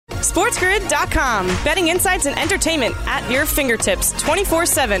SportsGrid.com. Betting insights and entertainment at your fingertips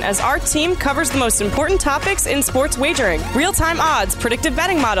 24/7 as our team covers the most important topics in sports wagering. Real-time odds, predictive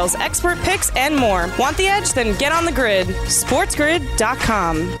betting models, expert picks, and more. Want the edge? Then get on the grid.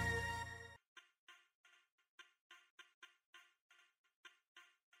 SportsGrid.com.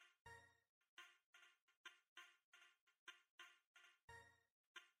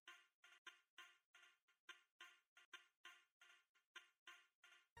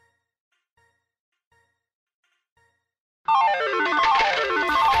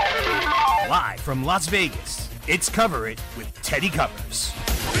 Live from Las Vegas, it's Cover It with Teddy Covers.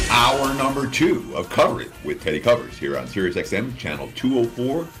 Hour number 2 of Cover It with Teddy Covers here on SiriusXM Channel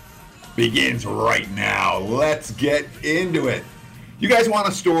 204 begins right now. Let's get into it. You guys want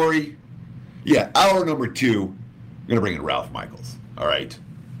a story? Yeah, hour number 2, I'm going to bring in Ralph Michaels, all right?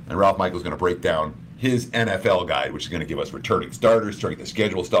 And Ralph Michaels is going to break down his NFL guide, which is going to give us returning starters, strength of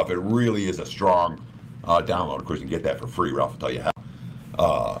schedule stuff. It really is a strong download. Of course, you can get that for free. Ralph will tell you how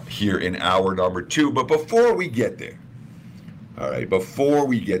here in hour number 2. But before we get there, all right, before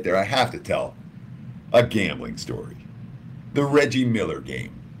we get there, I have to tell a gambling story. The Reggie Miller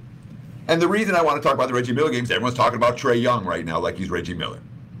game. And the reason I want to talk about the Reggie Miller game is everyone's talking about Trae Young right now like he's Reggie Miller.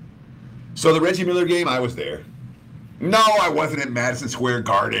 So the Reggie Miller game, I was there. No, I wasn't at Madison Square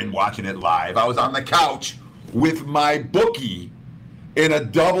Garden watching it live. I was on the couch with my bookie in a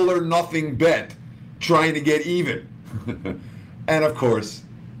double or nothing bet trying to get even. And of course,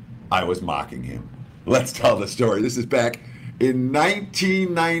 I was mocking him. Let's tell the story. This is back in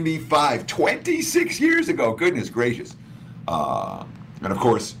 1995, 26 years ago. Goodness gracious. And of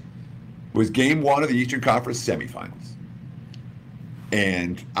course, it was game 1 of the Eastern Conference semifinals.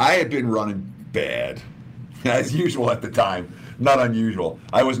 And I had been running bad, as usual at the time. Not unusual.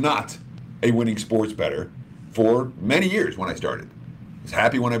 I was not a winning sports bettor for many years when I started. I was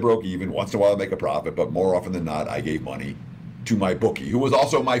happy when I broke even. Once in a while I'd make a profit, but more often than not, I gave money to my bookie, who was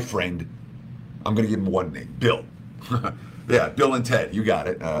also my friend. I'm going to give him one name, Bill. Yeah, Bill and Ted, you got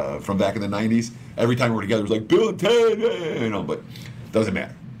it. From back in the 90s, every time we were together, it was like, Bill and Ted, but it doesn't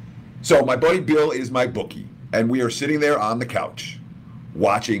matter. So my buddy Bill is my bookie, and we are sitting there on the couch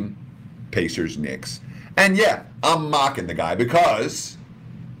watching Pacers-Knicks. And yeah, I'm mocking the guy because,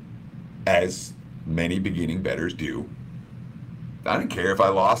 as many beginning bettors do, I didn't care if I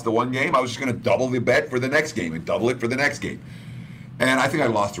lost the one game. I was just going to double the bet for the next game and double it for the next game. And I think I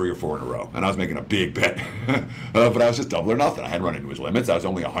lost 3 or 4 in a row. And I was making a big bet. But I was just double or nothing. I hadn't run into his limits. I was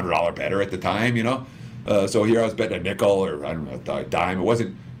only a $100 bettor at the time, you know. So here I was betting a nickel or, I don't know, a dime. It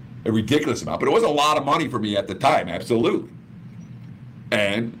wasn't a ridiculous amount, but it was a lot of money for me at the time, absolutely.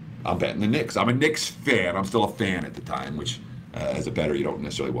 And I'm betting the Knicks. I'm a Knicks fan. I'm still a fan at the time, which as a bettor you don't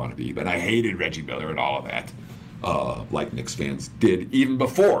necessarily want to be. But I hated Reggie Miller and all of that. Like Knicks fans did even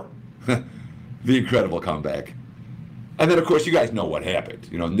before the incredible comeback. And then, of course, you guys know what happened.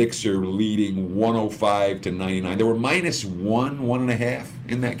 You know, Knicks are leading 105-99. They were minus 1.5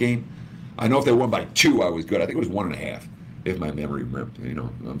 in that game. I know if they won by 2, I was good. I think it was 1.5, if my memory, you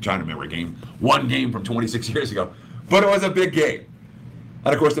know, I'm trying to remember one game from 26 years ago. But it was a big game.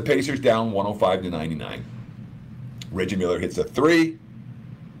 And, of course, the Pacers down 105-99. Reggie Miller hits a 3,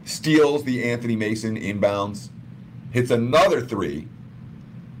 steals the Anthony Mason inbounds, hits another 3,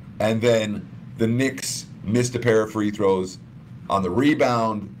 and then the Knicks missed a pair of free throws. On the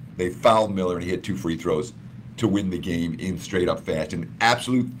rebound, they fouled Miller, and he hit 2 free throws to win the game in straight-up fashion.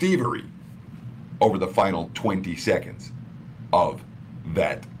 Absolute thievery over the final 20 seconds of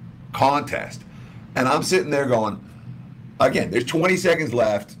that contest. And I'm sitting there going, again, there's 20 seconds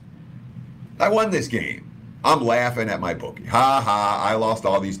left. I won this game. I'm laughing at my bookie. Ha ha, I lost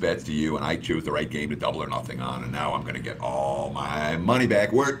all these bets to you, and I chose the right game to double or nothing on, and now I'm going to get all my money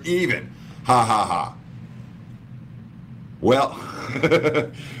back. We're even. Ha ha ha. Well,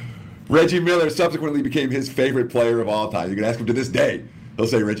 Reggie Miller subsequently became his favorite player of all time. You can ask him to this day. He'll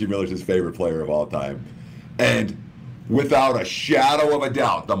say Reggie Miller's his favorite player of all time. And without a shadow of a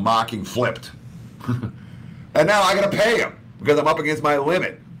doubt, the mocking flipped. And now I got to pay him because I'm up against my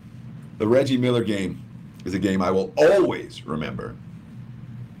limit. The Reggie Miller game is a game I will always remember.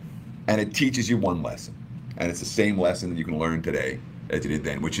 And it teaches you one lesson. And it's the same lesson that you can learn today as you did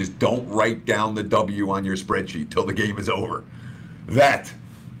then, which is don't write down the W on your spreadsheet till the game is over. That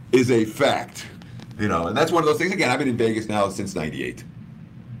is a fact. You know, and that's one of those things. Again, I've been in Vegas now since 98.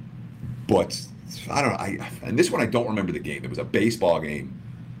 But I don't know. And this one I don't remember the game. It was a baseball game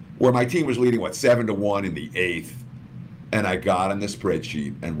where my team was leading, 7-1 in the 8th. And I got on the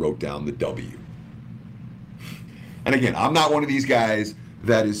spreadsheet and wrote down the W. And again, I'm not one of these guys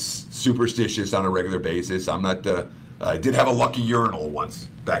that is superstitious on a regular basis. I'm not I did have a lucky urinal once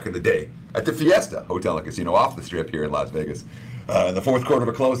back in the day at the Fiesta Hotel and Casino off the Strip here in Las Vegas. In the fourth quarter of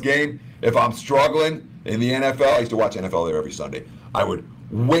a close game, if I'm struggling in the NFL, I used to watch NFL there every Sunday. I would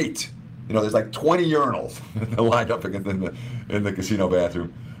wait. There's like 20 urinals lined up in the casino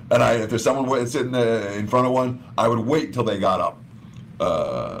bathroom. And if there's someone sitting in front of one, I would wait till they got up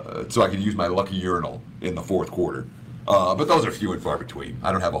so I could use my lucky urinal in the fourth quarter. But those are few and far between.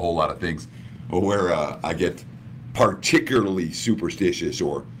 I don't have a whole lot of things where I get particularly superstitious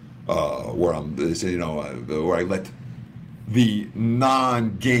or where where I let the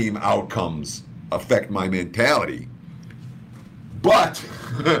non-game outcomes affect my mentality. But,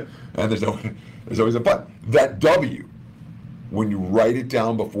 and there's always a but, that W, when you write it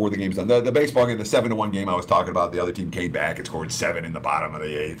down before the game's done. The baseball game, the 7-1 game I was talking about, the other team came back and scored 7 in the bottom of the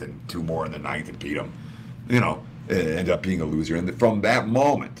 8th and 2 more in the 9th and beat them. It ended up being a loser. And from that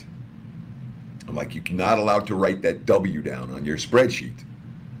moment, I'm like, you're not allowed to write that W down on your spreadsheet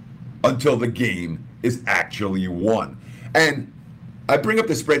until the game is actually won. And I bring up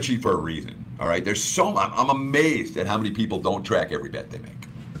the spreadsheet for a reason, all right? I'm amazed at how many people don't track every bet they make.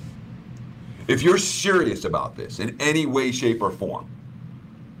 If you're serious about this in any way, shape, or form,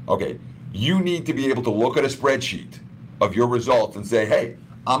 okay, you need to be able to look at a spreadsheet of your results and say, hey,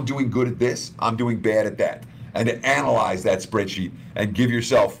 I'm doing good at this, I'm doing bad at that, and to analyze that spreadsheet and give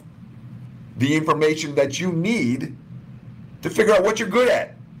yourself the information that you need to figure out what you're good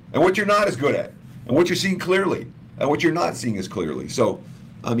at and what you're not as good at and what you're seeing clearly and what you're not seeing as clearly. So,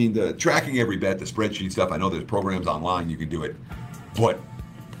 I mean, the tracking every bet, the spreadsheet stuff, I know there's programs online you can do it, but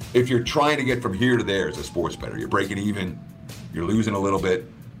if you're trying to get from here to there as a sports bettor, you're breaking even, you're losing a little bit,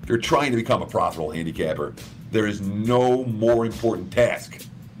 if you're trying to become a profitable handicapper, there is no more important task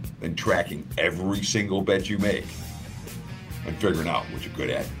than tracking every single bet you make and figuring out what you're good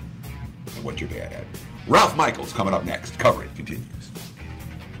at and what you're bad at. Ralph Michaels coming up next. Cover It continues.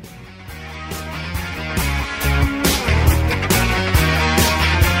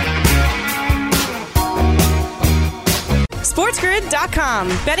 SportsGrid.com.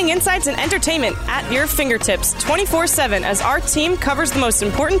 Betting insights and entertainment at your fingertips 24/7 as our team covers the most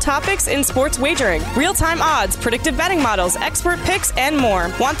important topics in sports wagering. Real-time odds, predictive betting models, expert picks, and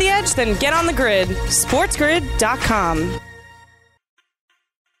more. Want the edge? Then get on the grid. SportsGrid.com.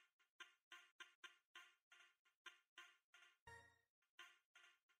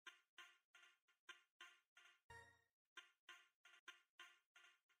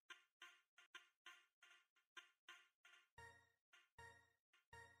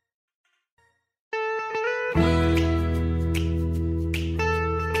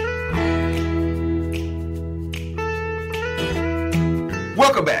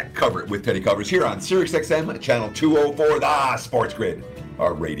 Welcome back. Cover It with Teddy Covers here on SiriusXM, channel 204, the Sports Grid,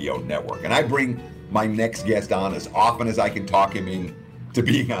 our radio network. And I bring my next guest on as often as I can talk him into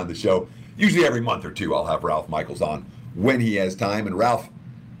being on the show. Usually every month or two I'll have Ralph Michaels on when he has time. And Ralph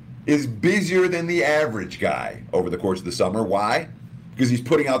is busier than the average guy over the course of the summer. Why? Because he's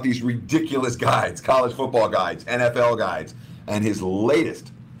putting out these ridiculous guides, college football guides, NFL guides. And his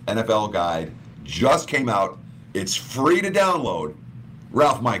latest NFL guide just came out. It's free to download.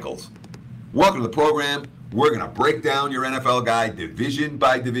 Ralph Michaels, welcome to the program. We're going to break down your NFL guide division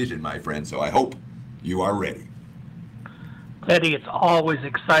by division, my friend, so I hope you are ready. Teddy, it's always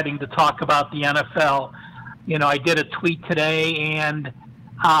exciting to talk about the NFL. I did a tweet today, and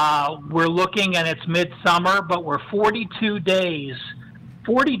we're looking, and it's midsummer, but we're 40 days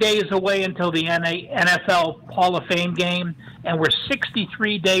away until the NFL Hall of Fame game, and we're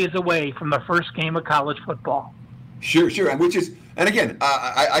 63 days away from the first game of college football. Sure, and again,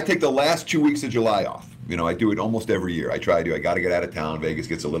 I take the last 2 weeks of July off. I do it almost every year. I got to get out of town. Vegas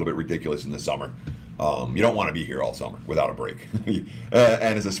gets a little bit ridiculous in the summer. You don't want to be here all summer without a break. And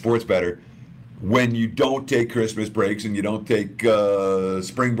as a sports bettor, when you don't take Christmas breaks and you don't take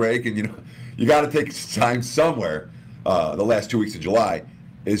spring break, and you got to take time somewhere, the last 2 weeks of July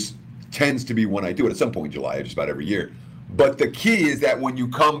tends to be when I do it at some point in July, just about every year. But the key is that when you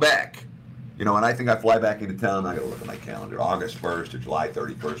come back, and I think I fly back into town. I got to look at my calendar, August 1st or July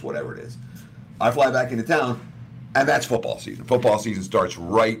 31st, whatever it is. I fly back into town, and that's football season. Football season starts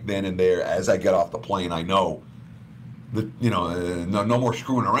right then and there. As I get off the plane, I know that, no more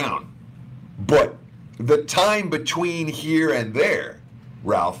screwing around. But the time between here and there,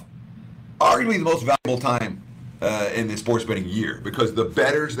 Ralph, arguably the most valuable time in the sports betting year, because the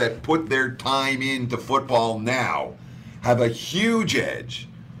bettors that put their time into football now have a huge edge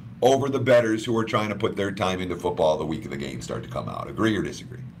over the bettors who are trying to put their time into football the week of the games start to come out. Agree or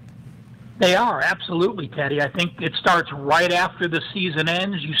disagree? They are, absolutely, Teddy. I think it starts right after the season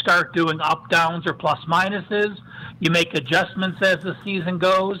ends. You start doing up, downs, or plus minuses. You make adjustments as the season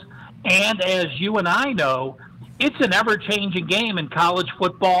goes. And as you and I know, it's an ever-changing game in college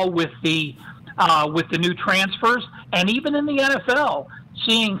football with the new transfers, and even in the NFL,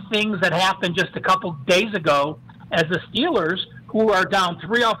 seeing things that happened just a couple days ago as the Steelers, who are down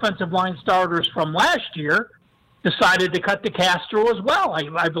 3 offensive line starters from last year, decided to cut the Castro as well,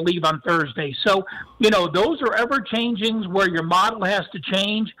 I believe, on Thursday. So, those are ever-changings where your model has to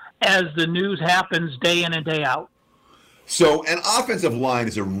change as the news happens day in and day out. So an offensive line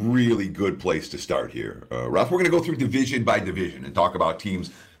is a really good place to start here. Ralph, we're going to go through division by division and talk about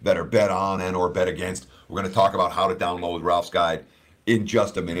teams that are bet on and or bet against. We're going to talk about how to download Ralph's guide in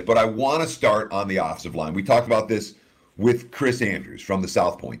just a minute. But I want to start on the offensive line. We talked about this with Chris Andrews from the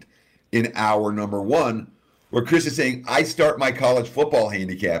South Point in hour number 1, where Chris is saying, I start my college football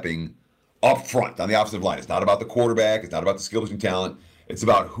handicapping up front on the offensive line. It's not about the quarterback. It's not about the skills and talent. It's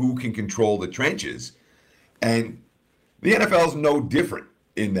about who can control the trenches. And the NFL is no different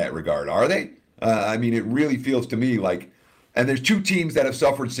in that regard, are they? It really feels to me like, and there's 2 teams that have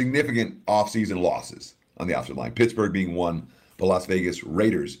suffered significant offseason losses on the offensive line, Pittsburgh being one, the Las Vegas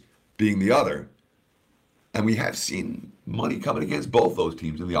Raiders being the other. And we have seen money coming against both those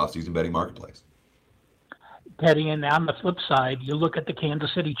teams in the offseason betting marketplace. Teddy, and on the flip side, you look at the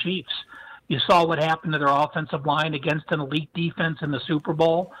Kansas City Chiefs. You saw what happened to their offensive line against an elite defense in the Super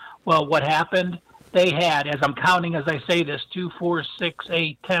Bowl. Well, what happened? They had, as I'm counting as I say this, 2, 4, 6,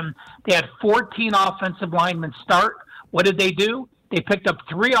 8, 10. They had 14 offensive linemen start. What did they do? They picked up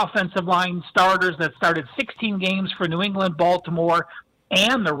 3 offensive line starters that started 16 games for New England, Baltimore,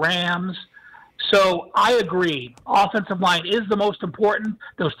 and the Rams. So I agree. Offensive line is the most important.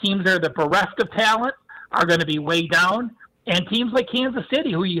 Those teams that are the bereft of talent are going to be way down. And teams like Kansas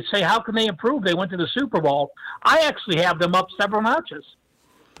City, who you say, how can they improve? They went to the Super Bowl. I actually have them up several notches.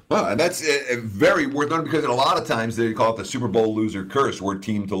 Well, and that's very worth noting because a lot of times they call it the Super Bowl loser curse, where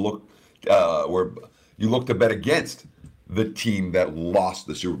team to look, where you look to bet against the team that lost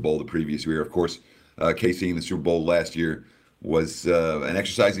the Super Bowl the previous year. Of course, KC in the Super Bowl last year was an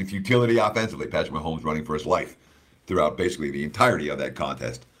exercise in futility offensively. Patrick Mahomes running for his life throughout basically the entirety of that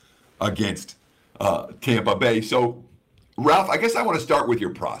contest against Tampa Bay. So, Ralph, I guess I want to start with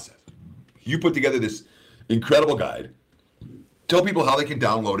your process. You put together this incredible guide. Tell people how they can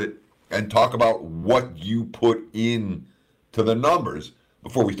download it and talk about what you put in to the numbers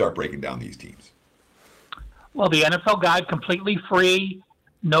before we start breaking down these teams. Well, the NFL guide, completely free,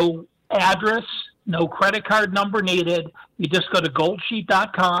 no address, no credit card number needed. You just go to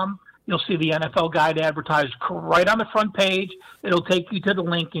goldsheet.com. You'll see the NFL guide advertised right on the front page. It'll take you to the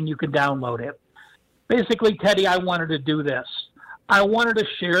link and you can download it. Basically, Teddy, I wanted to do this. I wanted to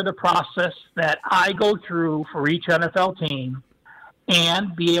share the process that I go through for each NFL team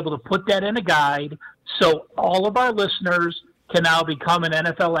and be able to put that in a guide so all of our listeners can now become an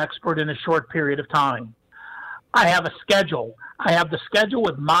NFL expert in a short period of time. I have a schedule. I have the schedule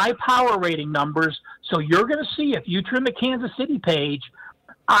with my power rating numbers, so you're going to see if you turn the Kansas City page,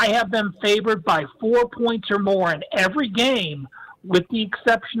 I have them favored by 4 points or more in every game, with the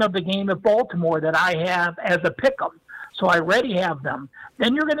exception of the game at Baltimore that I have as a pick'em. So I already have them.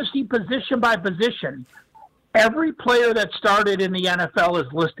 Then you're going to see position by position. Every player that started in the NFL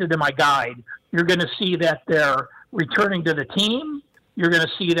is listed in my guide. You're going to see that they're returning to the team. You're going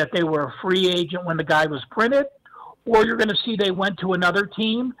to see that they were a free agent when the guide was printed. Or you're going to see they went to another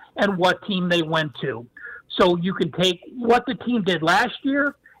team and what team they went to. So you can take what the team did last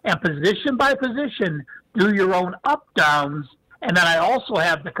year and position by position, do your own up-downs. And then I also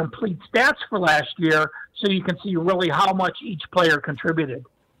have the complete stats for last year so you can see really how much each player contributed.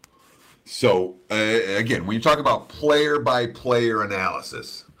 So, again, when you talk about player-by-player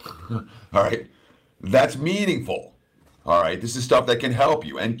analysis, all right, that's meaningful. All right, this is stuff that can help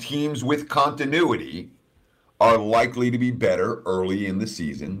you. And teams with continuity are likely to be better early in the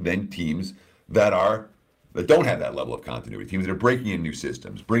season than teams that don't have that level of continuity. Teams that are breaking in new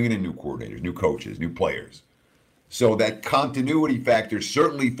systems, bringing in new coordinators, new coaches, new players. So that continuity factor,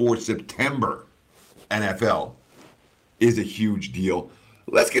 certainly for September NFL, is a huge deal.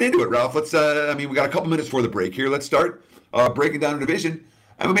 Let's get into it, Ralph. We got a couple minutes for the break here. Let's start breaking down the division.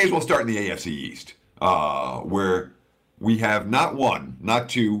 And we may as well start in the AFC East, where we have not one, not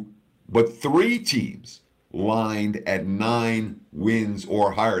two, but 3 teams lined at 9 wins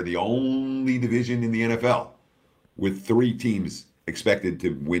or higher. The only division in the NFL with 3 teams expected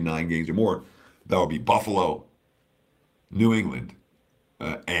to win 9 games or more. That would be Buffalo, New England,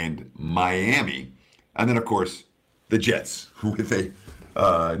 and Miami. And then, of course, the Jets with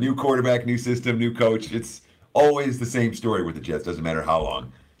a new quarterback, new system, new coach. It's always the same story with the Jets. Doesn't matter how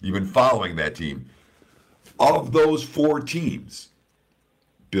long you've been following that team. Of those 4 teams,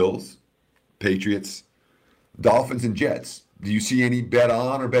 Bills, Patriots, Dolphins, and Jets, do you see any bet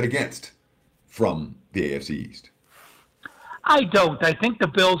on or bet against from the AFC East? I don't. I think the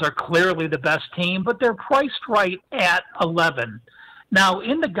Bills are clearly the best team, but they're priced right at 11. Now,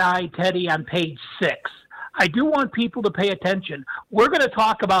 in the guide, Teddy, on page 6, I do want people to pay attention. We're going to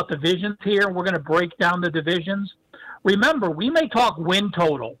talk about divisions here, and we're going to break down the divisions. Remember, we may talk win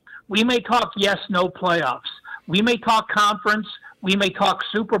total. We may talk yes-no playoffs. We may talk conference. We may talk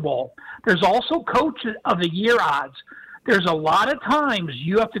Super Bowl. There's also Coach of the Year odds. There's a lot of times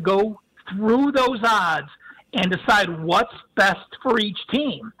you have to go through those odds and decide what's best for each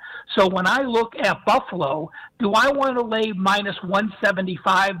team. So when I look at Buffalo, do I want to lay minus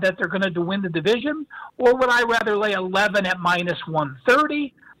 175 that they're going to win the division? Or would I rather lay 11 at minus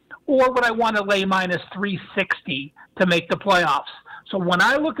 130? Or would I want to lay minus 360 to make the playoffs? So when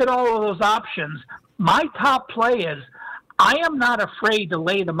I look at all of those options, my top play is I am not afraid to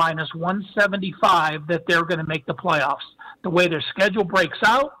lay the minus 175 that they're going to make the playoffs. The way their schedule breaks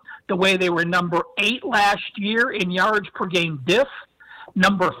out, the way they were number 8 last year in yards per game diff,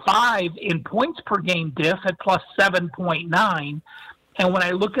 number 5 in points per game diff at plus 7.9. And when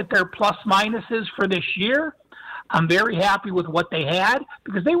I look at their plus minuses for this year, I'm very happy with what they had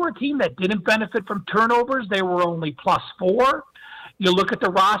because they were a team that didn't benefit from turnovers. They were only plus 4. You look at the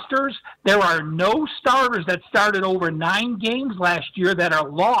rosters, there are no starters that started over 9 games last year that are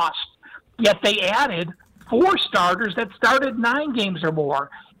lost, yet they added 4 starters that started 9 games or more.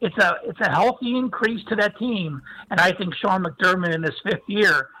 It's a healthy increase to that team, and I think Sean McDermott in his 5th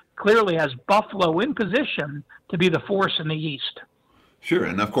year clearly has Buffalo in position to be the force in the East. Sure,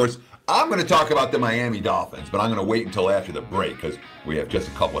 and of course, I'm going to talk about the Miami Dolphins, but I'm going to wait until after the break because we have just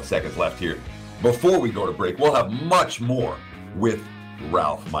a couple of seconds left here. Before we go to break, we'll have much more with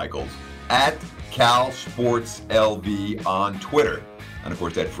Ralph Michaels at CalSportsLV on Twitter. And of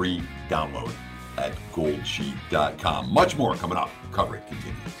course, that free download at goldsheet.com. Much more coming up. Cover It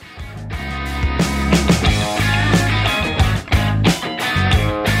continues.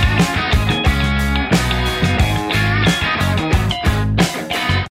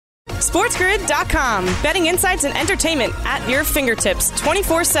 SportsGrid.com. Betting insights and entertainment at your fingertips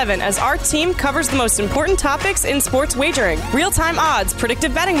 24/7 as our team covers the most important topics in sports wagering. Real-time odds,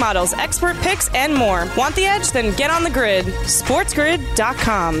 predictive betting models, expert picks, and more. Want the edge? Then get on the grid.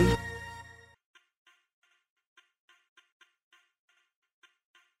 SportsGrid.com.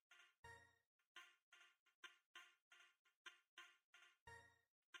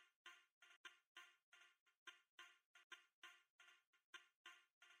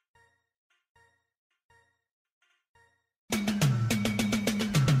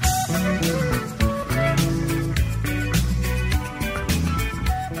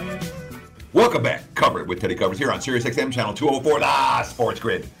 Welcome back. Cover It with Teddy Covers here on SiriusXM Channel 204, the Sports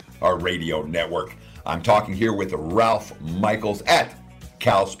Grid, our radio network. I'm talking here with Ralph Michaels at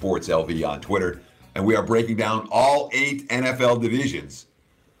CalSportsLV on Twitter, and we are breaking down all 8 NFL divisions.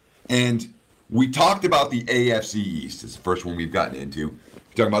 And we talked about the AFC East. It's the first one we've gotten into.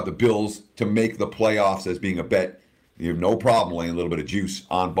 We're talking about the Bills to make the playoffs as being a bet. You have no problem laying a little bit of juice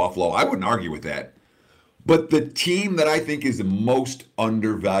on Buffalo. I wouldn't argue with that. But the team that I think is the most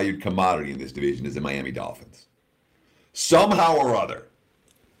undervalued commodity in this division is the Miami Dolphins. Somehow or other,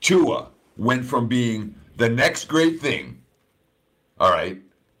 Tua went from being the next great thing, all right,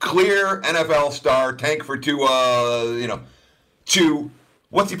 clear NFL star, tank for Tua, to,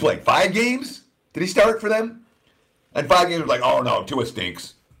 what's he playing, 5 games? Did he start for them? And 5 games was like, oh no, Tua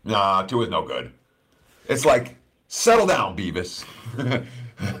stinks. Nah, Tua's no good. It's like, settle down, Beavis.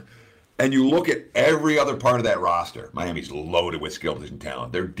 And you look at every other part of that roster. Miami's loaded with skill position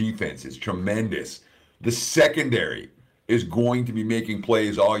talent. Their defense is tremendous. The secondary is going to be making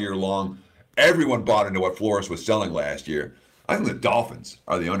plays all year long. Everyone bought into what Flores was selling last year. I think the Dolphins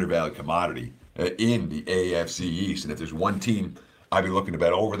are the undervalued commodity in the AFC East. And if there's one team I'd be looking to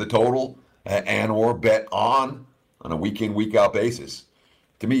bet over the total and or bet on a week-in, week-out basis,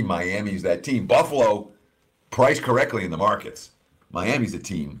 to me, Miami's that team. Buffalo, priced correctly in the markets. Miami's a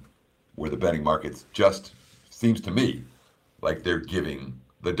team where the betting markets just seems to me like they're giving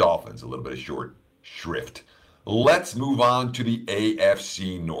the Dolphins a little bit of short shrift. Let's move on to the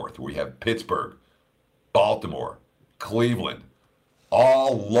AFC North, where we have Pittsburgh, Baltimore, Cleveland,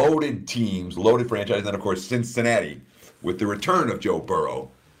 all loaded teams, loaded franchises, and then, of course, Cincinnati with the return of Joe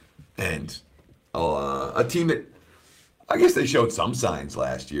Burrow. And a team that I guess they showed some signs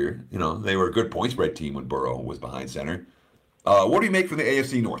last year. They were a good point spread team when Burrow was behind center. What do you make from the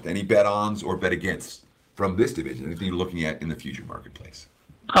AFC North? Any bet-ons or bet-against from this division? Anything you're looking at in the future marketplace?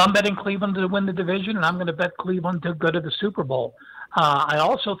 I'm betting Cleveland to win the division, and I'm going to bet Cleveland to go to the Super Bowl. I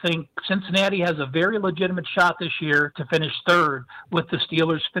also think Cincinnati has a very legitimate shot this year to finish third, with the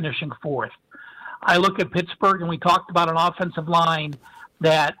Steelers finishing fourth. I look at Pittsburgh, and we talked about an offensive line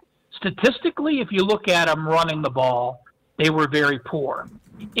that statistically, if you look at them running the ball, they were very poor.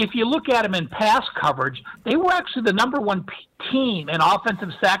 If you look at them in pass coverage, they were actually the number one team in offensive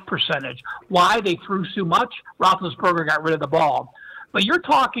sack percentage. Why? They threw so much. Roethlisberger got rid of the ball. But you're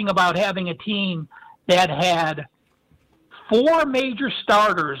talking about having a team that had 4 major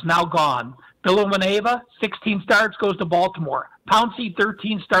starters now gone. Villanueva, 16 starts, goes to Baltimore. Pouncey,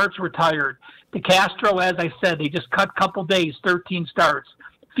 13 starts, retired. DeCastro, as I said, they just cut a couple days, 13 starts.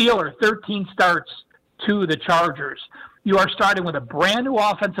 Feeler, 13 starts to the Chargers. You are starting with a brand new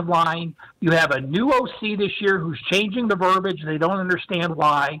offensive line. You have a new OC this year who's changing the verbiage. They don't understand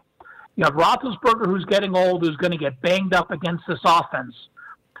why. You have Roethlisberger, who's getting old, who's going to get banged up against this offense.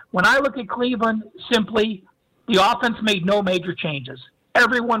 When I look at Cleveland, simply, the offense made no major changes.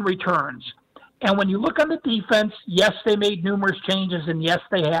 Everyone returns. And when you look on the defense, yes, they made numerous changes, and yes,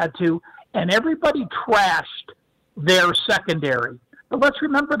 they had to. And everybody trashed their secondary. But let's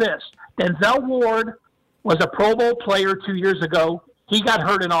remember this. Denzel Ward was a Pro Bowl player 2 years ago. He got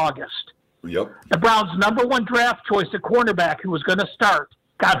hurt in August. Yep. The Browns' number one draft choice, a cornerback who was going to start,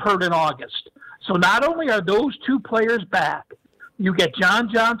 got hurt in August. So not only are those two players back, you get John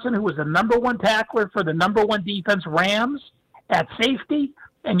Johnson, who was the number one tackler for the number one defense, Rams, at safety,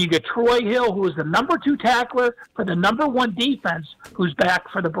 and you get Troy Hill, who was the number 2 tackler for the number 1 defense, who's back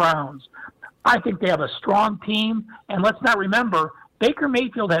for the Browns. I think they have a strong team, and let's not remember, Baker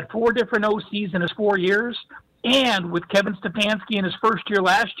Mayfield had 4 different OCs in his 4 years, and with Kevin Stefanski in his first year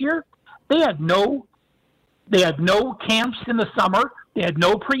last year, they had no camps in the summer. They had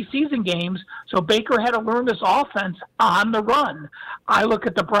no preseason games, so Baker had to learn this offense on the run. I look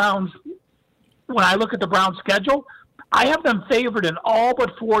at the Browns. When I look at the Browns' schedule, I have them favored in all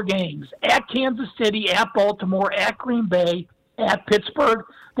but 4 games: at Kansas City, at Baltimore, at Green Bay, at Pittsburgh.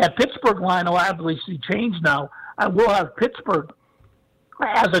 That Pittsburgh line will obviously change now. I will have Pittsburgh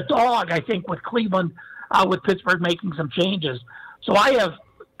as a dog, I think, with Cleveland, with Pittsburgh making some changes. So I have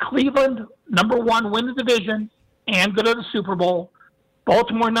Cleveland, number 1, win the division and go to the Super Bowl.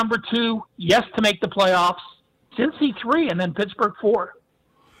 Baltimore, number 2, yes, to make the playoffs. Cincy, 3, and then Pittsburgh, 4.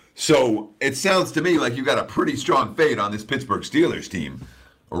 So it sounds to me like you got a pretty strong fade on this Pittsburgh Steelers team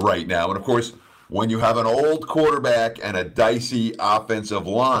right now. And, of course, when you have an old quarterback and a dicey offensive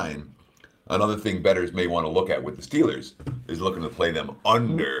line, another thing bettors may want to look at with the Steelers is looking to play them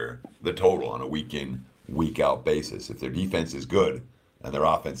under the total on a week-in, week-out basis. If their defense is good and their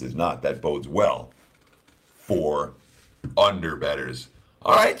offense is not, that bodes well for under bettors.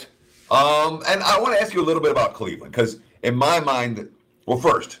 All right. And I want to ask you a little bit about Cleveland, because in my mind, well,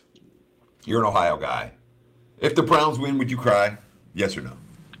 first, you're an Ohio guy. If the Browns win, would you cry? Yes or no?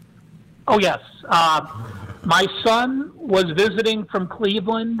 Oh, yes. My son was visiting from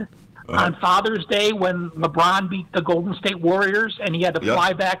Cleveland on Father's Day when LeBron beat the Golden State Warriors, and he had to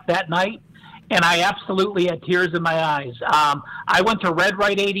fly back that night. And I absolutely had tears in my eyes. I went to Red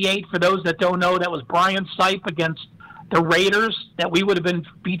Right 88. For those that don't know, that was Brian Sipe against the Raiders, that we would have been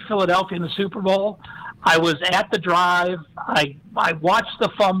beat Philadelphia in the Super Bowl. I was at the drive. I watched the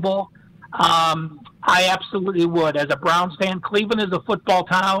fumble. I absolutely would. As a Browns fan, Cleveland is a football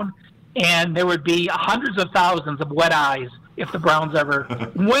town, and there would be hundreds of thousands of wet eyes if the Browns ever,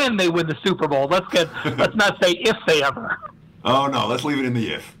 when they win the Super Bowl. Let's not say if they ever. Oh, no, let's leave it in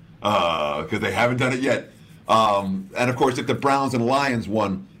the if, because they haven't done it yet. And, of course, if the Browns and Lions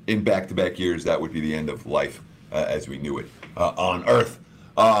won in back-to-back years, that would be the end of life as we knew it on Earth.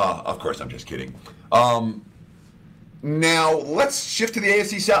 Of course, I'm just kidding. Now, let's shift to the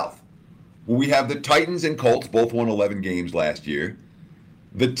AFC South. We have the Titans and Colts, both won 11 games last year.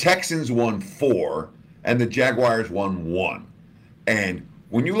 The Texans won 4, and the Jaguars won 1. And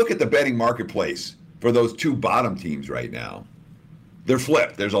when you look at the betting marketplace for those 2 bottom teams right now, they're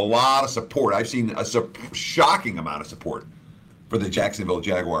flipped. There's a lot of support. I've seen a shocking amount of support for the Jacksonville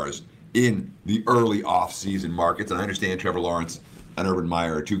Jaguars in the early off-season markets. And I understand Trevor Lawrence and Urban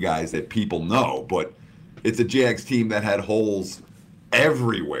Meyer are 2 guys that people know, but it's a Jags team that had holes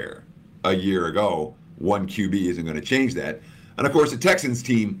everywhere a year ago. 1 QB isn't going to change that. And, of course, the Texans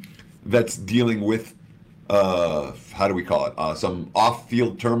team that's dealing with, how do we call it, some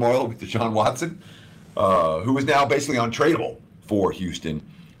off-field turmoil with Deshaun Watson, who is now basically untradeable for Houston,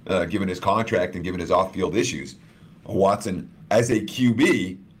 given his contract and given his off-field issues. Watson, as a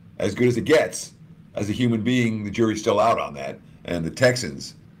QB, as good as it gets, as a human being, the jury's still out on that. And the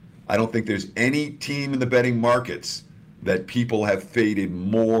Texans, I don't think there's any team in the betting markets that people have faded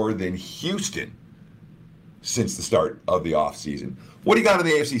more than Houston since the start of the offseason. What do you got in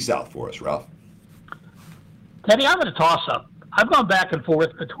the AFC South for us, Ralph? Teddy, I'm going to toss up. I've gone back and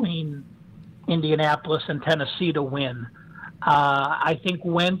forth between Indianapolis and Tennessee to win. I think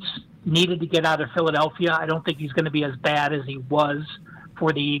Wentz needed to get out of Philadelphia. I don't think he's going to be as bad as he was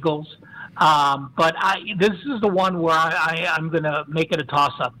for the Eagles. But this is the one where I'm going to make it a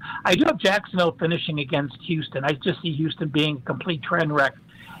toss-up. I do have Jacksonville finishing against Houston. I just see Houston being a complete trend wreck.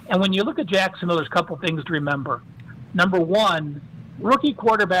 And when you look at Jacksonville, there's a couple things to remember. Number one, rookie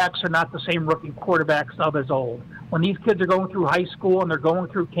quarterbacks are not the same rookie quarterbacks of as old. When these kids are going through high school and they're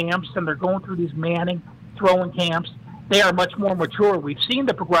going through camps and they're going through these Manning throwing camps, they are much more mature. We've seen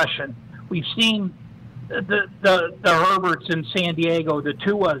the progression. We've seen the Herberts in San Diego, the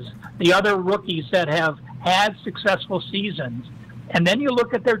Tuas, the other rookies that have had successful seasons. And then you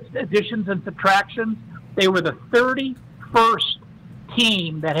look at their additions and subtractions. They were the 31st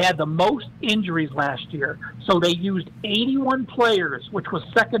team that had the most injuries last year. So they used 81 players, which was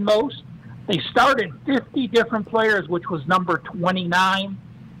second most. They started 50 different players, which was number 29.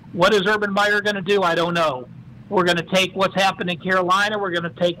 What is Urban Meyer going to do? I don't know. We're going to take what's happened in Carolina. We're going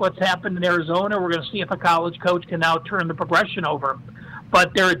to take what's happened in Arizona. We're going to see if a college coach can now turn the progression over.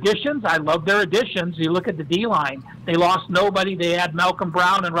 But their additions, I love their additions. You look at the D-line. They lost nobody. They had Malcolm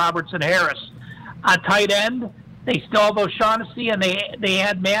Brown and Robertson Harris. On tight end, they still have O'Shaughnessy, and they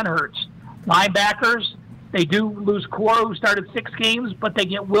had Manhurts. Linebackers, they do lose Cora, who started 6 games, but they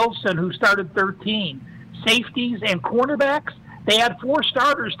get Wilson, who started 13. Safeties and cornerbacks, they had 4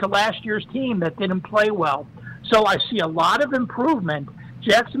 starters to last year's team that didn't play well. So I see a lot of improvement.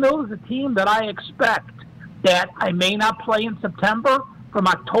 Jacksonville is a team that I expect that I may not play in September. From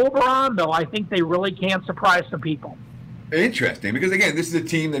October on, though, I think they really can surprise some people. Interesting, because again, this is a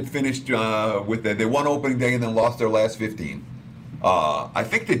team that finished with they won opening day and then lost their last 15. I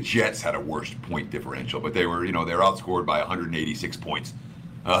think the Jets had a worse point differential, but they were outscored by 186 points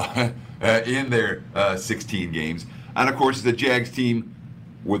in their 16 games. And of course, the Jags team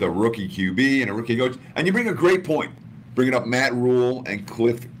with a rookie QB and a rookie coach. And you bring a great point, bringing up Matt Rule and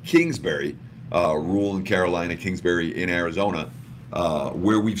Cliff Kingsbury, Rule in Carolina, Kingsbury in Arizona,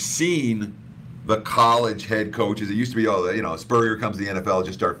 where we've seen the college head coaches. It used to be, Spurrier comes to the NFL,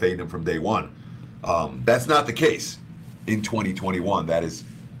 just start fading them from day one. That's not the case in 2021. That is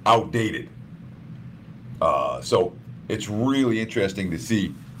outdated. So it's really interesting to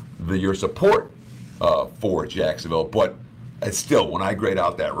see your support for Jacksonville. But still, when I grade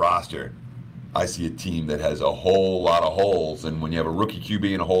out that roster, I see a team that has a whole lot of holes. And when you have a rookie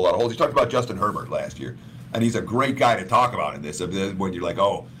QB and a whole lot of holes, you talked about Justin Herbert last year, and he's a great guy to talk about in this. When you're like,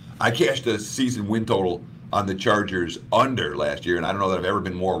 oh, I cashed a season win total on the Chargers under last year, and I don't know that I've ever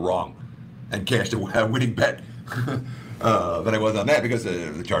been more wrong and cashed a winning bet than I was on that, because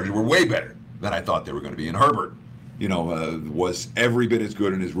the Chargers were way better than I thought they were going to be. And Herbert, was every bit as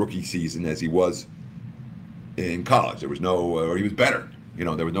good in his rookie season as he was in college. There was or he was better.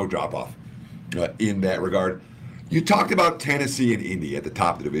 There was no drop-off in that regard. You talked about Tennessee and Indy at the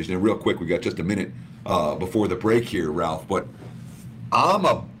top of the division. And real quick, we got just a minute before the break here, Ralph, but I'm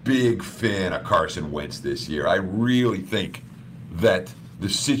a big fan of Carson Wentz this year. I really think that the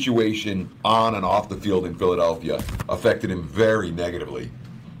situation on and off the field in Philadelphia affected him very negatively,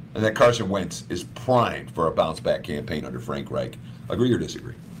 and that Carson Wentz is primed for a bounce-back campaign under Frank Reich. Agree or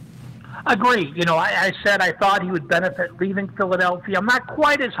disagree? Agree. I said I thought he would benefit leaving Philadelphia. I'm not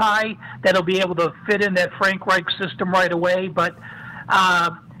quite as high that he'll be able to fit in that Frank Reich system right away, but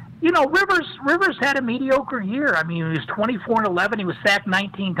Rivers had a mediocre year. I mean, he was 24-11. He was sacked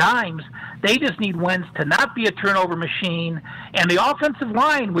 19 times. They just need Wentz to not be a turnover machine. And the offensive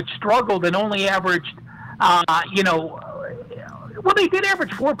line, which struggled and only averaged, they did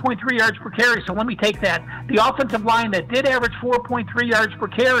average 4.3 yards per carry, so let me take that. The offensive line that did average 4.3 yards per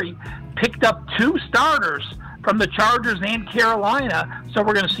carry picked up 2 starters from the Chargers and Carolina, so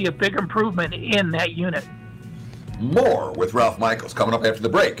we're going to see a big improvement in that unit. More with Ralph Michaels coming up after the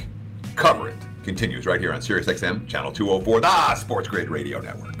break. Cover It continues right here on SiriusXM, Channel 204, the Sports Grid Radio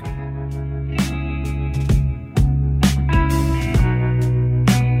Network.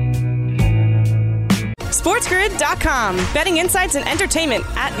 SportsGrid.com. Betting insights and entertainment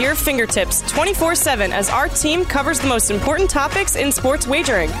at your fingertips 24/7 as our team covers the most important topics in sports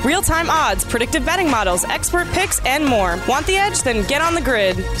wagering. Real-time odds, predictive betting models, expert picks, and more. Want the edge? Then get on the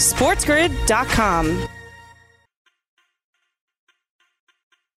grid. SportsGrid.com.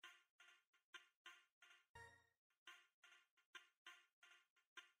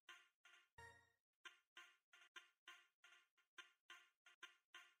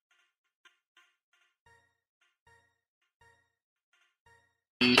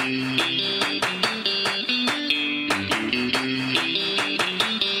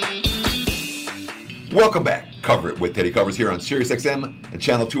 Welcome back. Cover It with Teddy Covers here on SiriusXM and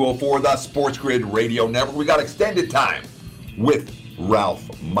Channel 204, the Sports Grid Radio Network. We got extended time with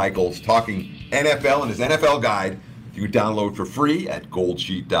Ralph Michaels talking NFL and his NFL guide. You can download for free at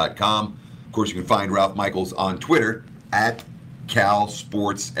goldsheet.com. Of course, you can find Ralph Michaels on Twitter at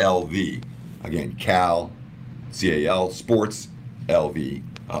CalSportsLV. Again, Cal, C-A-L, Sports LV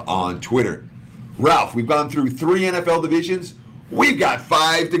on Twitter. Ralph, we've gone through 3 NFL divisions. We've got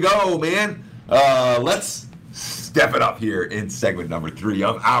 5 to go, man. Let's step it up here in segment number 3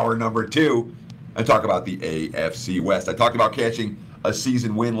 of hour number 2 and talk about the AFC West. I talked about catching a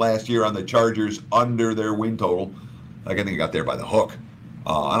season win last year on the Chargers under their win total. I think I got there by the hook.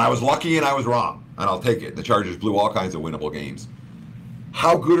 And I was lucky and I was wrong, and I'll take it. The Chargers blew all kinds of winnable games.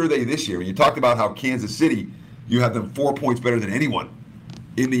 How good are they this year? When you talked about how Kansas City, you have them 4 points better than anyone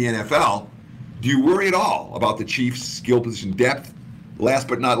in the NFL. Do you worry at all about the Chiefs' skill position depth? Last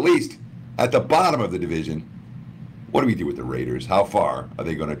but not least, at the bottom of the division, what do we do with the Raiders? How far are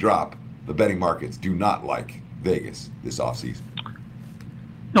they going to drop? The betting markets do not like Vegas this offseason.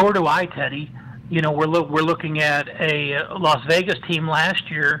 Nor do I, Teddy. You know, we're looking at a Las Vegas team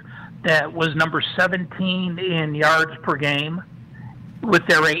last year that was number 17 in yards per game with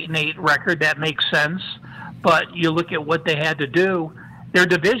their 8-8 record. That makes sense. But you look at what they had to do, their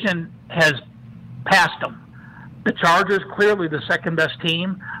division has passed them. The Chargers, clearly the second best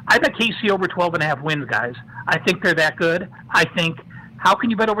team. I bet KC over 12.5 wins, guys. I think they're that good. I think, how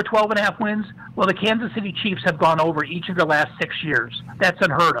can you bet over 12.5 wins? Well, the Kansas City Chiefs have gone over each of their last 6 years. That's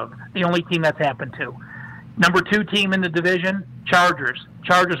unheard of. The only team that's happened to. Number 2 team in the division, Chargers.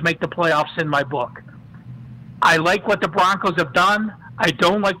 Chargers make the playoffs in my book. I like what the Broncos have done. I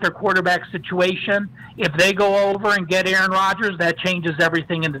don't like their quarterback situation. If they go over and get Aaron Rodgers, that changes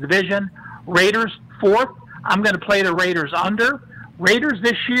everything in the division. Raiders, 4th. I'm going to play the Raiders under. Raiders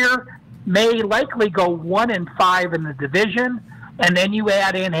this year may likely go 1-5 in the division, and then you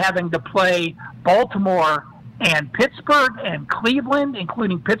add in having to play Baltimore and Pittsburgh and Cleveland,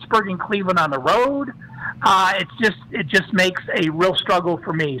 including Pittsburgh and Cleveland on the road. It just makes a real struggle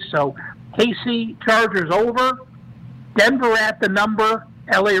for me. So KC Chargers over, Denver at the number,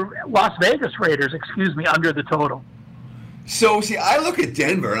 Las Vegas Raiders, under the total. So, see, I look at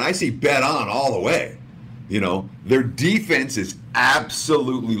Denver and I see bet on all the way. You know, their defense is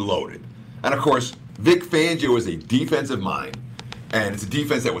absolutely loaded. And, of course, Vic Fangio is a defensive mind, and it's a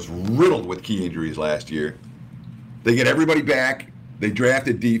defense that was riddled with key injuries last year. They get everybody back. They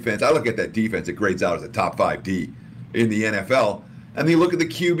drafted defense. I look at that defense, it grades out as a top 5 D in the NFL. And then you look at the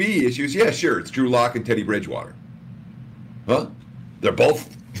QB issues. Yeah, sure, it's Drew Lock and Teddy Bridgewater. Huh? They're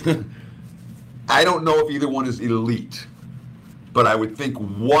both. I don't know if either one is elite, but I would think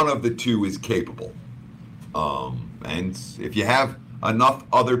one of the two is capable. And if you have enough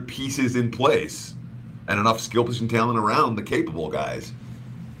other pieces in place and enough skill position talent around the capable guys,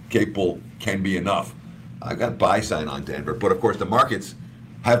 capable can be enough. I got buy sign on Denver, but of course the markets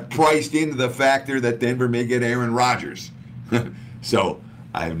have priced into the factor that Denver may get Aaron Rodgers. So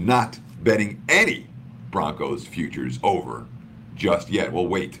I'm not betting any Broncos futures over just yet. We'll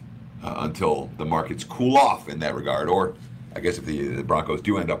wait until the markets cool off in that regard. Or I guess if the Broncos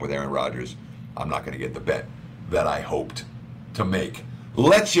do end up with Aaron Rodgers, I'm not going to get the bet that I hoped to make.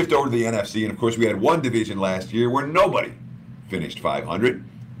 Let's shift over to the NFC. And of course, we had one division last year where nobody finished 500.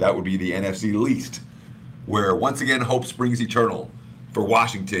 That would be the NFC least, where once again hope springs eternal for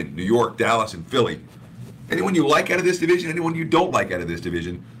Washington, New York, Dallas, and Philly. Anyone you like out of this division, anyone you don't like out of this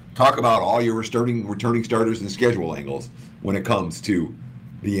division, talk about all your returning starters and schedule angles when it comes to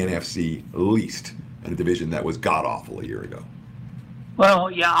the NFC least, in a division that was god-awful a year ago.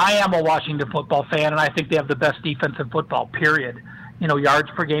 Well, yeah, I am a Washington football fan, and I think they have the best defense in football, period. You know, yards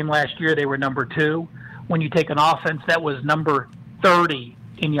per game last year, they were number 2. When you take an offense that was number 30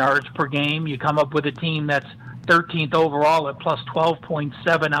 in yards per game, you come up with a team that's 13th overall at plus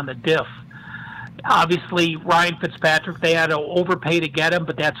 12.7 on the diff. Obviously, Ryan Fitzpatrick, they had to overpay to get him,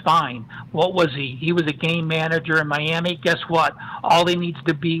 but that's fine. What was he? He was a game manager in Miami. Guess what? All he needs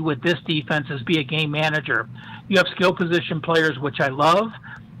to be with this defense is be a game manager. You have skill position players, which I love,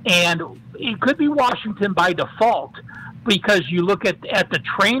 and it could be Washington by default because you look at the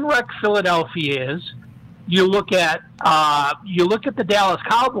train wreck Philadelphia is. You look at the Dallas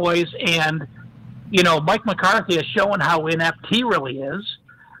Cowboys, and you know Mike McCarthy is showing how inept he really is.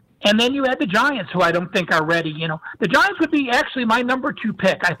 And then you had the Giants, who I don't think are ready. You know, the Giants would be actually my number 2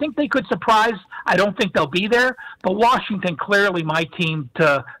 pick. I think they could surprise. I don't think they'll be there, but Washington clearly my team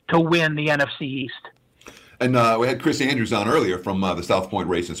to win the NFC East. And we had Chris Andrews on earlier from the South Point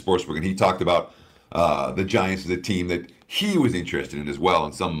Race and Sportsbook, and he talked about the Giants as a team that he was interested in as well,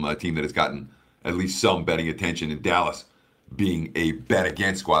 and some team that has gotten at least some betting attention in Dallas being a bet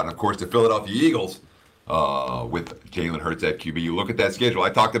against squad. And of course, the Philadelphia Eagles with Jalen Hurts at QB. You look at that schedule. I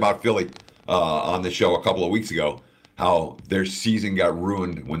talked about Philly on the show a couple of weeks ago, how their season got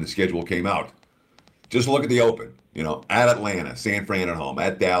ruined when the schedule came out. Just look at the open. At Atlanta, San Fran at home,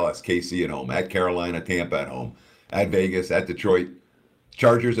 at Dallas, KC at home, at Carolina, Tampa at home, at Vegas, at Detroit,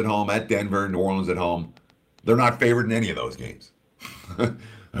 Chargers at home, at Denver, New Orleans at home. They're not favored in any of those games.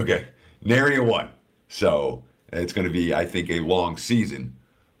 Okay, nary a one. So it's going to be, I think, a long season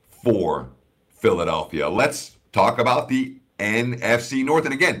for Philadelphia. Let's talk about the NFC North.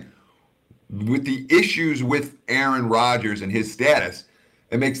 And again, with the issues with Aaron Rodgers and his status,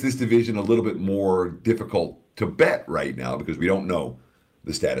 it makes this division a little bit more difficult to bet right now because we don't know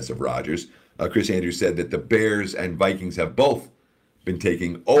the status of Rodgers. Chris Andrews said that the Bears and Vikings have both been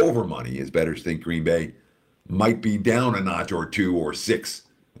taking over money as bettors think Green Bay might be down a notch or 2 or 6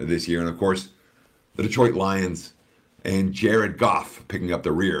 this year. And of course, the Detroit Lions and Jared Goff picking up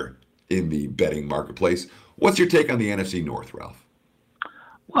the rear in the betting marketplace. What's your take on the NFC North, Ralph?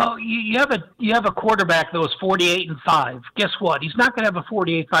 Well, you have a quarterback that was 48-5. Guess what? He's not going to have a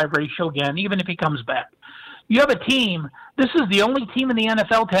 48-5 ratio again, even if he comes back. You have a team. This is the only team in the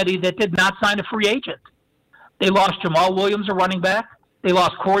NFL, Teddy, that did not sign a free agent. They lost Jamal Williams, a running back. They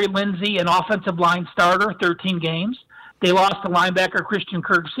lost Corey Lindsey, an offensive line starter, 13 games. They lost the linebacker Christian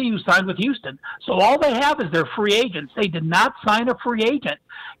Kirksey, who signed with Houston. So all they have is their free agents. They did not sign a free agent.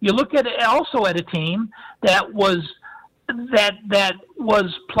 You look at it also at a team that was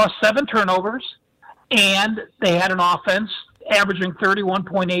plus 7 turnovers, and they had an offense averaging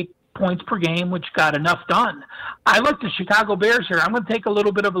 31.8 points per game, which got enough done. I like the Chicago Bears here. I'm going to take a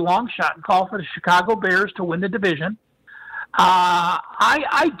little bit of a long shot and call for the Chicago Bears to win the division.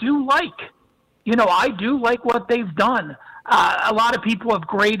 I do like what they've done. A lot of people have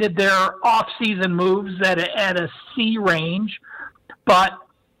graded their off-season moves at a C range, but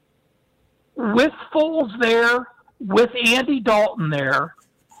with Foles there, with Andy Dalton there,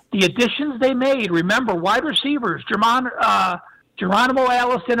 the additions they made, remember, wide receivers, Geronimo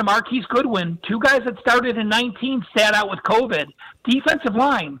Allison and Marquise Goodwin, 2 guys that started in 19 sat out with COVID. Defensive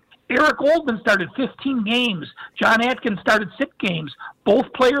line, Eric Oldman started 15 games. John Atkins started 6 games.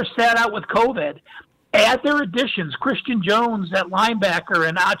 Both players sat out with COVID. Add their additions, Christian Jones at linebacker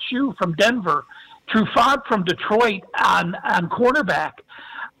and Achu from Denver, Trufant from Detroit on cornerback.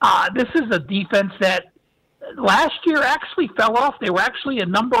 This is a defense that last year actually fell off. They were actually a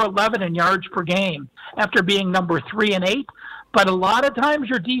number 11 in yards per game after being number 3 and 8. But a lot of times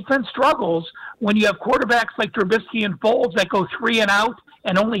your defense struggles when you have quarterbacks like Trubisky and Foles that go 3 and out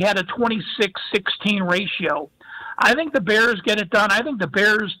and only had a 26-16 ratio. I think the Bears get it done. I think the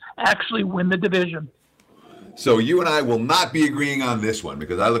Bears actually win the division. So you and I will not be agreeing on this one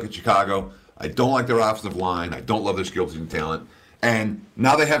because I look at Chicago. I don't like their offensive line. I don't love their skill position talent. And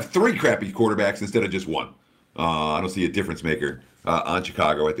now they have 3 crappy quarterbacks instead of just 1. I don't see a difference maker on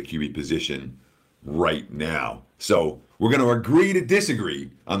Chicago at the QB position right now. So we're going to agree to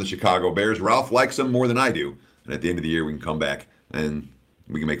disagree on the Chicago Bears. Ralph likes them more than I do. And at the end of the year, we can come back and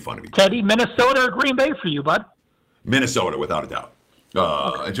we can make fun of each other. Teddy, Minnesota or Green Bay for you, bud? Minnesota, without a doubt.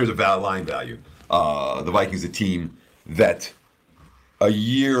 Okay. In terms of line value, the Vikings, a team that a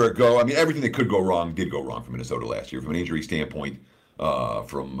year ago, I mean, everything that could go wrong did go wrong for Minnesota last year. From an injury standpoint,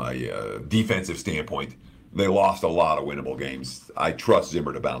 from a defensive standpoint, they lost a lot of winnable games. I trust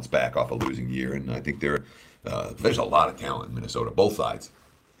Zimmer to bounce back off a losing year, and I think there's a lot of talent in Minnesota, both sides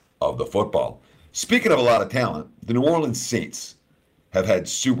of the football. Speaking of a lot of talent, the New Orleans Saints have had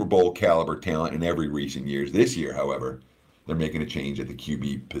Super Bowl caliber talent in every recent years. This year, however, they're making a change at the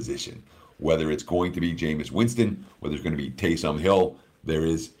QB position. Whether it's going to be Jameis Winston, whether it's going to be Taysom Hill, there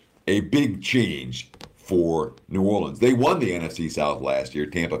is a big change for New Orleans. They won the NFC South last year.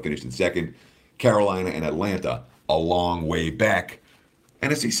 Tampa finished in second. Carolina and Atlanta a long way back.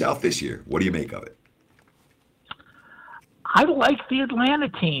 NFC South this year, what do you make of it? I like the Atlanta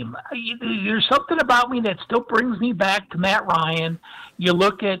team. There's something about me that still brings me back to Matt Ryan. You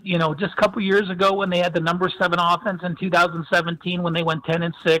look at, just a couple years ago when they had the number 7 offense in 2017 when they went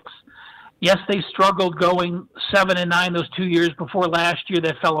 10-6. Yes, they struggled going 7-9 those 2 years before last year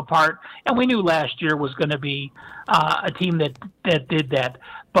that fell apart. And we knew last year was going to be a team that did that.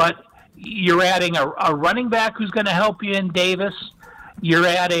 But you're adding a running back who's going to help you in Davis. You're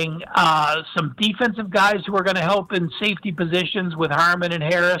adding some defensive guys who are going to help in safety positions with Harmon and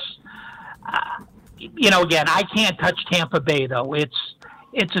Harris. Again, I can't touch Tampa Bay, though.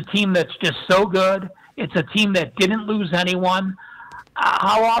 It's a team that's just so good. It's a team that didn't lose anyone.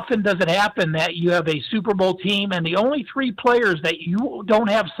 How often does it happen that you have a Super Bowl team and the only 3 players that you don't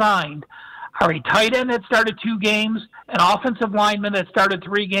have signed are a tight end that started 2 games, an offensive lineman that started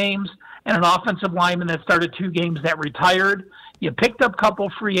 3 games, and an offensive lineman that started 2 games that retired. You picked up a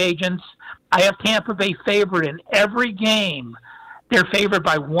couple free agents. I have Tampa Bay favored in every game. They're favored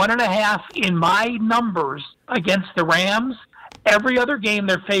by 1.5 in my numbers against the Rams. Every other game,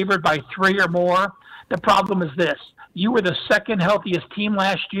 they're favored by 3 or more. The problem is this. You were the second healthiest team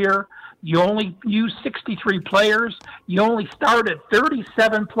last year. You only used 63 players. You only started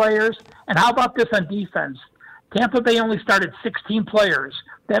 37 players. And how about this on defense? Tampa Bay only started 16 players.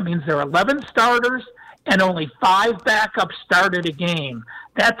 That means there are 11 starters and only 5 backups started a game.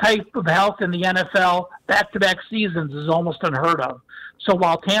 That type of health in the NFL, back-to-back seasons, is almost unheard of. So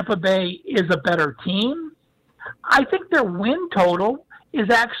while Tampa Bay is a better team, I think their win total is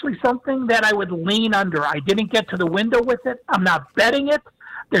actually something that I would lean under. I didn't get to the window with it. I'm not betting it.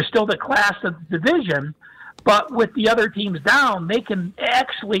 They're still the class of the division. But with the other teams down, they can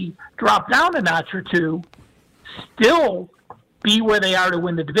actually drop down a notch or two, still be where they are to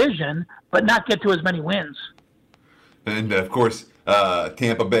win the division, but not get to as many wins. And, of course,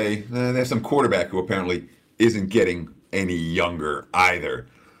 Tampa Bay, they have some quarterback who apparently isn't getting any younger either.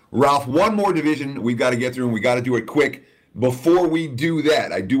 Ralph, one more division we've got to get through, and we got to do it quick. Before we do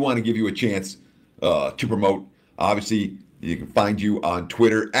that, I do want to give you a chance to promote. Obviously, you can find you on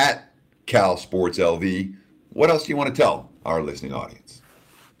Twitter at CalSportsLV. What else do you want to tell our listening audience?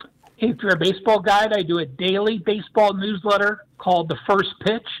 If you're a baseball guide, I do a daily baseball newsletter called The First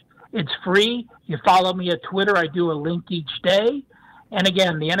Pitch. It's free. You follow me at Twitter. I do a link each day. And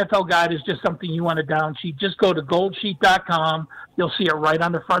again, the NFL Guide is just something you want to downsheet. Just go to goldsheet.com. You'll see it right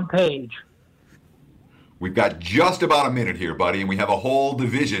on the front page. We've got just about a minute here, buddy, and we have a whole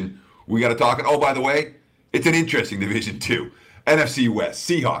division we got to talk. Oh, by the way, it's an interesting division, too. NFC West,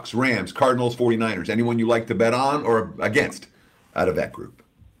 Seahawks, Rams, Cardinals, 49ers. Anyone you like to bet on or against out of that group?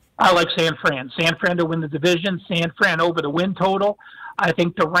 I like San Fran. San Fran to win the division. San Fran over the win total. I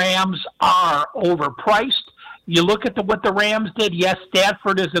think the Rams are overpriced. You look at what the Rams did. Yes,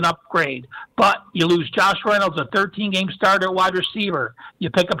 Stafford is an upgrade, but you lose Josh Reynolds, a 13-game starter at wide receiver. You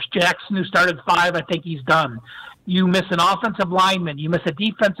pick up Jackson, who started 5. I think he's done. You miss an offensive lineman. You miss a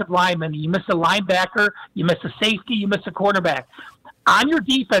defensive lineman. You miss a linebacker. You miss a safety. You miss a quarterback. On your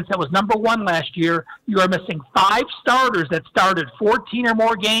defense that was number 1 last year, you are missing 5 starters that started 14 or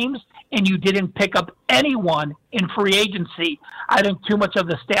more games, and you didn't pick up anyone in free agency. I think too much of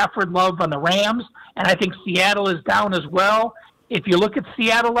the Stafford love on the Rams, and I think Seattle is down as well. If you look at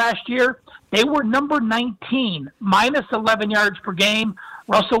Seattle last year, they were number 19, minus 11 yards per game.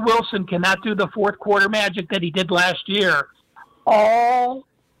 Russell Wilson cannot do the fourth quarter magic that he did last year. All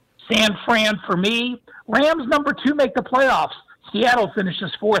San Fran for me. Rams number 2 make the playoffs. Seattle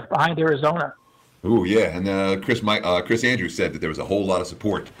finishes 4th behind Arizona. Ooh, yeah, and Chris Andrews said that there was a whole lot of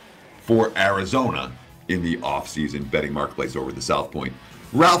support for Arizona in the offseason betting marketplace over at the South Point.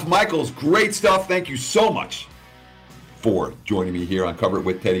 Ralph Michaels, great stuff. Thank you so much for joining me here on Cover It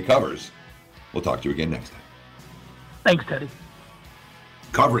with Teddy Covers. We'll talk to you again next time. Thanks, Teddy.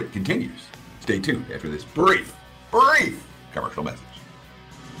 Cover It continues. Stay tuned after this brief commercial message.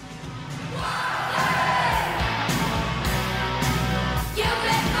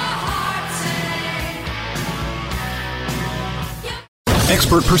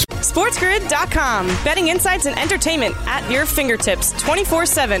 SportsGrid.com. Betting insights and entertainment at your fingertips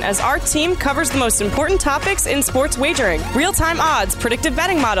 24/7 as our team covers the most important topics in sports wagering. Real-time odds, predictive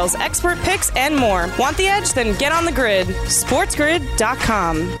betting models, expert picks, and more. Want the edge? Then get on the grid.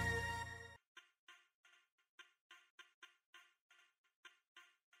 SportsGrid.com.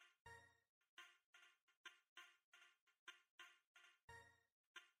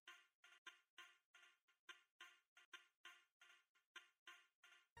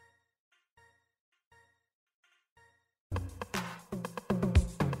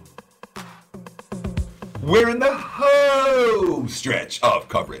 We're in the home stretch of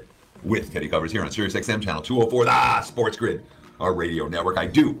Cover It with Teddy Covers here on SiriusXM Channel 204, the Sports Grid, our radio network. I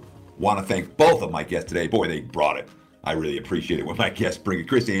do want to thank both of my guests today. Boy, they brought it. I really appreciate it when my guests bring it.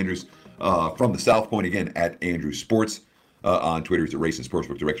 Chris Andrews from the South Point, again, at Andrews Sports on Twitter. He's a race and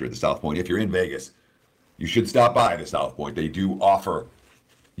sportsbook director at the South Point. If you're in Vegas, you should stop by the South Point. They do offer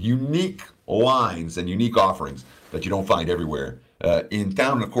unique lines and unique offerings that you don't find everywhere in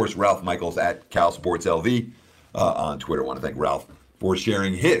town. And of course, Ralph Michaels at CalSportsLV on Twitter. I want to thank Ralph for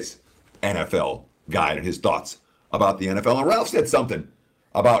sharing his NFL guide and his thoughts about the NFL. And Ralph said something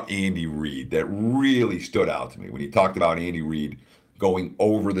about Andy Reid that really stood out to me when he talked about Andy Reid going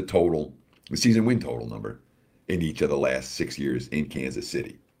over the total, the season win total number in each of the last 6 years in Kansas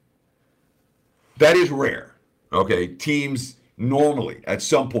City. That is rare. Okay, teams normally at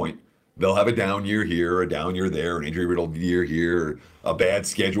some point They'll have a down year here, or a down year there, an injury-riddled year here, or a bad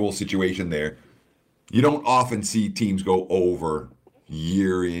schedule situation there. You don't often see teams go over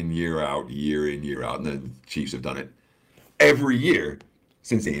year in, year out, and the Chiefs have done it every year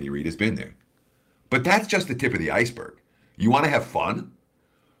since Andy Reid has been there. But that's just the tip of the iceberg. You want to have fun?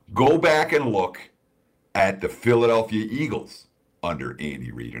 Go back and look at the Philadelphia Eagles under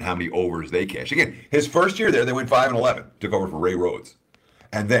Andy Reid and how many overs they cashed. Again, his first year there, they went 5-11, took over for Ray Rhodes.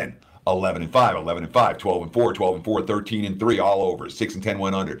 And then 11-5, 11-5, 12-4, 12-4, 13-3, all over. 6-10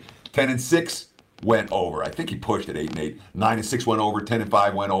 went under. 10-6 went over. I think he pushed at 8-8. 9-6 went over.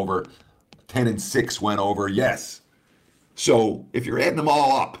 10-5 went over. 10-6 went over. Yes. So if you're adding them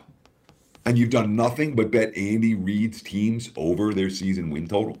all up and you've done nothing but bet Andy Reid's teams over their season win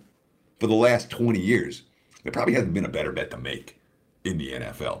total for the last 20 years, there probably hasn't been a better bet to make in the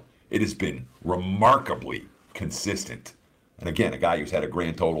NFL. It has been remarkably consistent. And again, a guy who's had a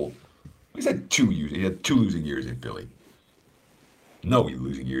grand total, he had two losing years in Philly. No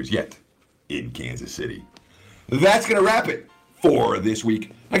losing years yet in Kansas City. That's going to wrap it for this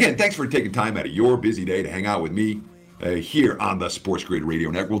week. Again, thanks for taking time out of your busy day to hang out with me here on the Sports Grid Radio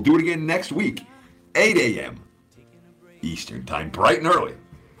Network. We'll do it again next week, 8 a.m. Eastern Time, bright and early.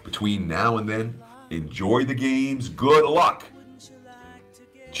 Between now and then, enjoy the games. Good luck.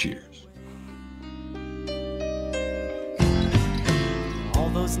 Cheers. All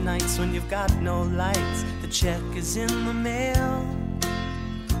those nights when you've got no lights, the check is in the mail.